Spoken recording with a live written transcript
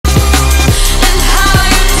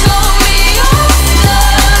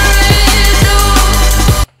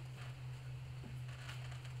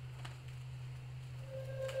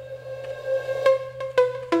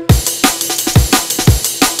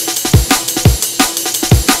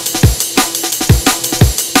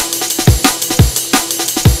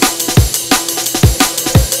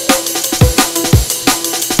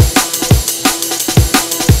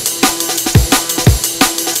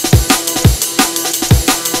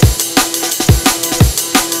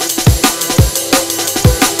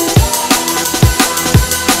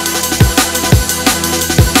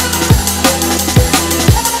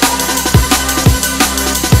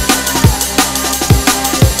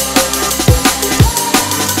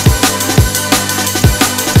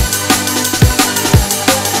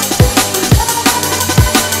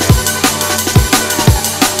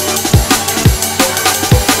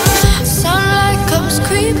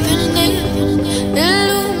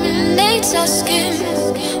our skin.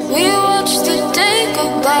 We watch the day go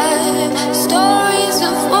by, stories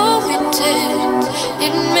of what we did.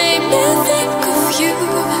 It made me think of you,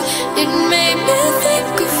 it made me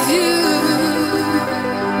think of you.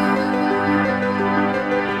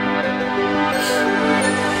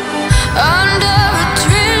 Under a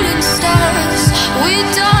trillion stars, we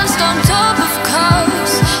danced on top of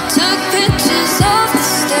cars, took pictures of the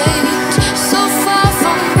stage, so far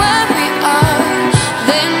from where we are.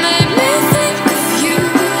 They made me think of you,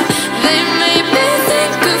 they made me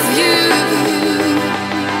think of you.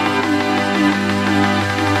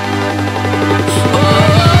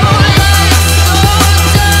 Oh, lights go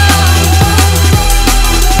down,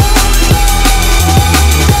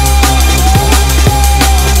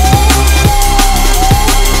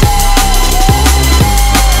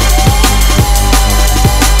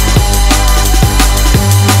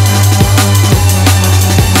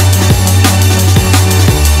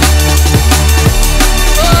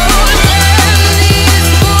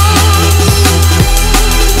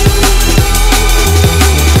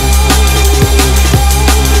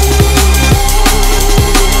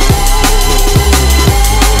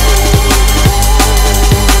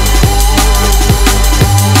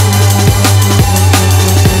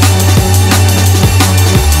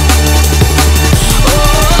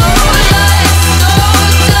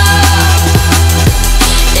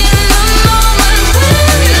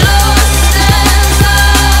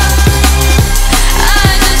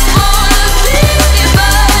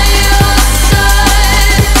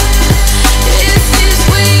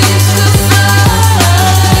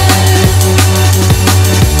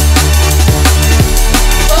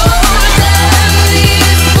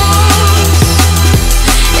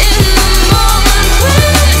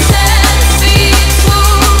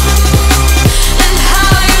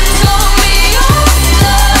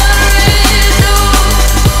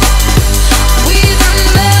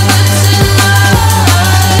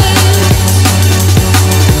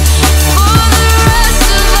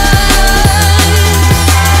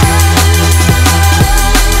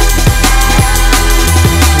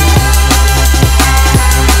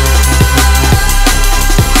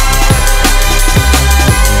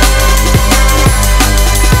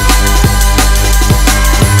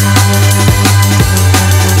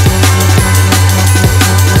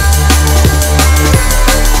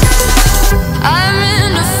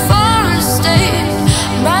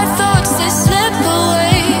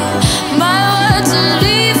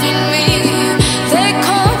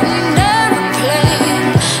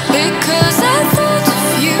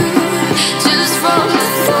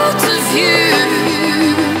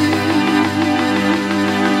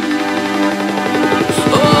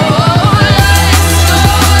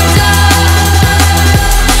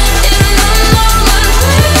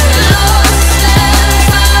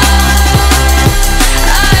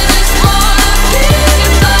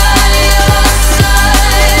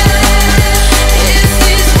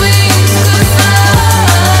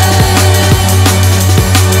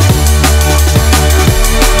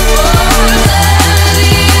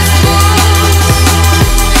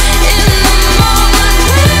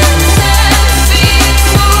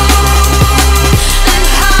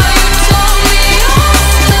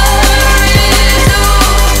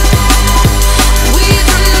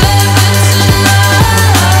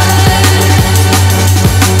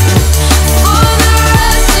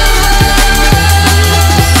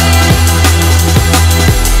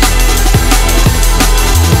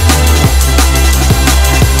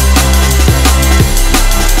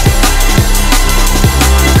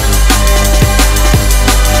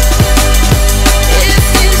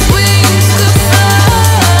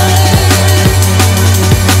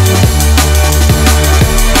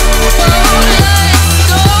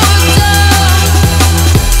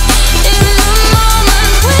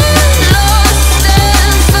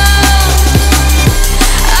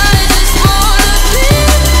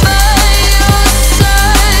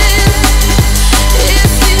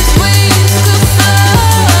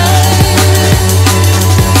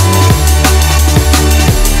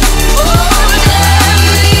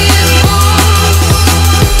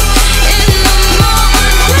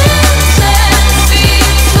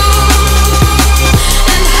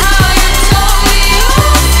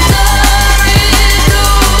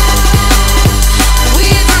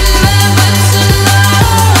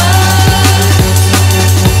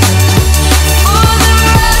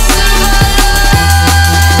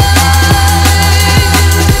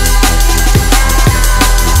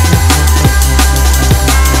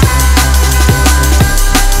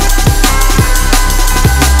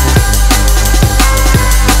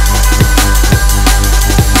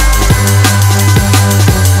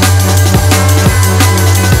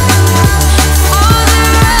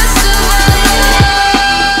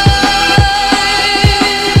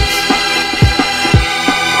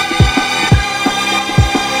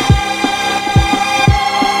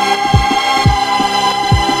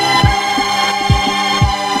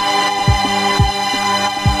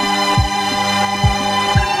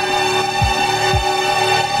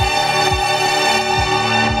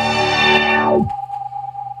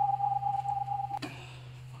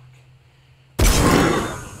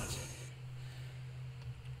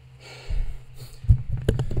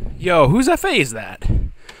 Yo, whose FA is that?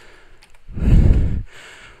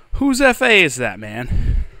 Whose FA is that,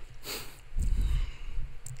 man?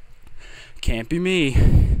 Can't be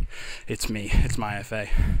me. It's me. It's my FA.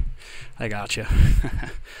 I gotcha.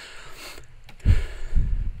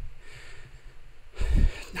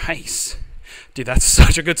 Nice. Dude, that's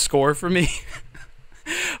such a good score for me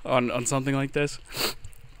on something like this.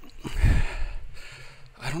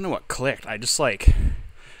 I don't know what clicked. I just like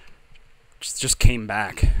just came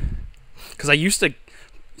back. Because I used to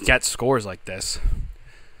get scores like this.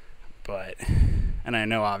 But, and I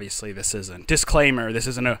know obviously this isn't, disclaimer, this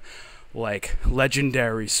isn't a like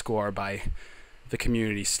legendary score by the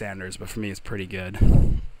community standards, but for me it's pretty good.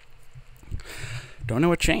 Don't know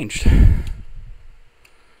what changed.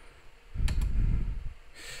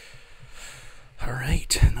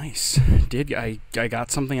 Alright, nice. I got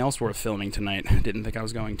something else worth filming tonight. Didn't think I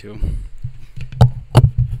was going to.